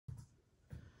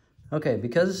Okay,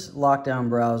 because Lockdown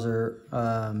Browser,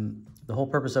 the whole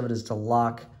purpose of it is to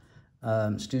lock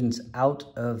students out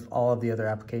of all of the other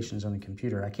applications on the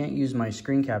computer. I can't use my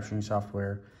screen capturing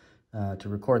software to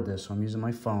record this, so I'm using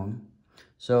my phone.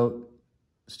 So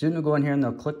student will go in here and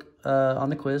they'll click on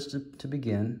the quiz to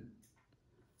begin.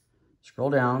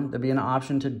 Scroll down, there'll be an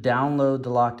option to download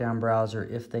the Lockdown Browser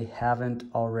if they haven't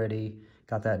already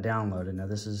got that downloaded. Now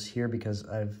this is here because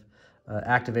I've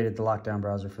activated the Lockdown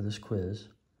Browser for this quiz.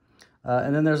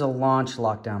 And then there's a Launch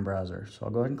Lockdown Browser. So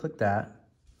I'll go ahead and click that.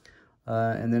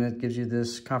 And then it gives you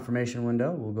this confirmation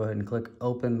window. We'll go ahead and click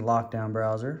Open Lockdown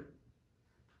Browser.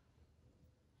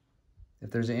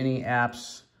 If there's any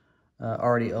apps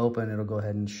already open, it'll go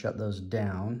ahead and shut those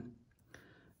down.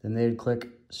 Then they'd click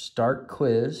Start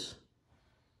Quiz.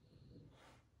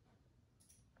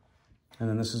 And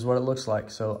then this is what it looks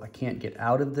like. So I can't get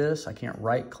out of this. I can't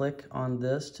right-click on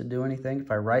this to do anything.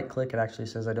 If I right-click, it actually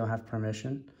says I don't have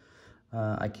permission.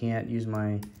 I can't use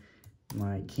my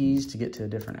keys to get to a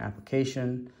different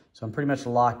application. So I'm pretty much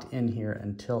locked in here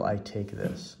until I take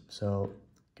this. So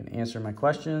I can answer my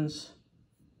questions,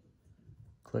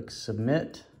 click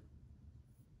Submit,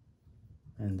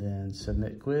 and then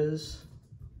Submit Quiz.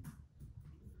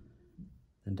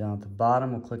 Then down at the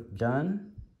bottom, we'll click Done.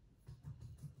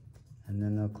 And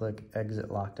then they'll click Exit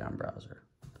Lockdown Browser.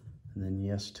 And then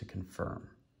Yes to confirm.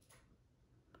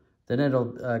 Then it'll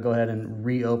go ahead and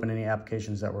reopen any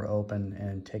applications that were open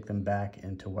and take them back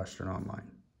into Western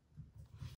Online.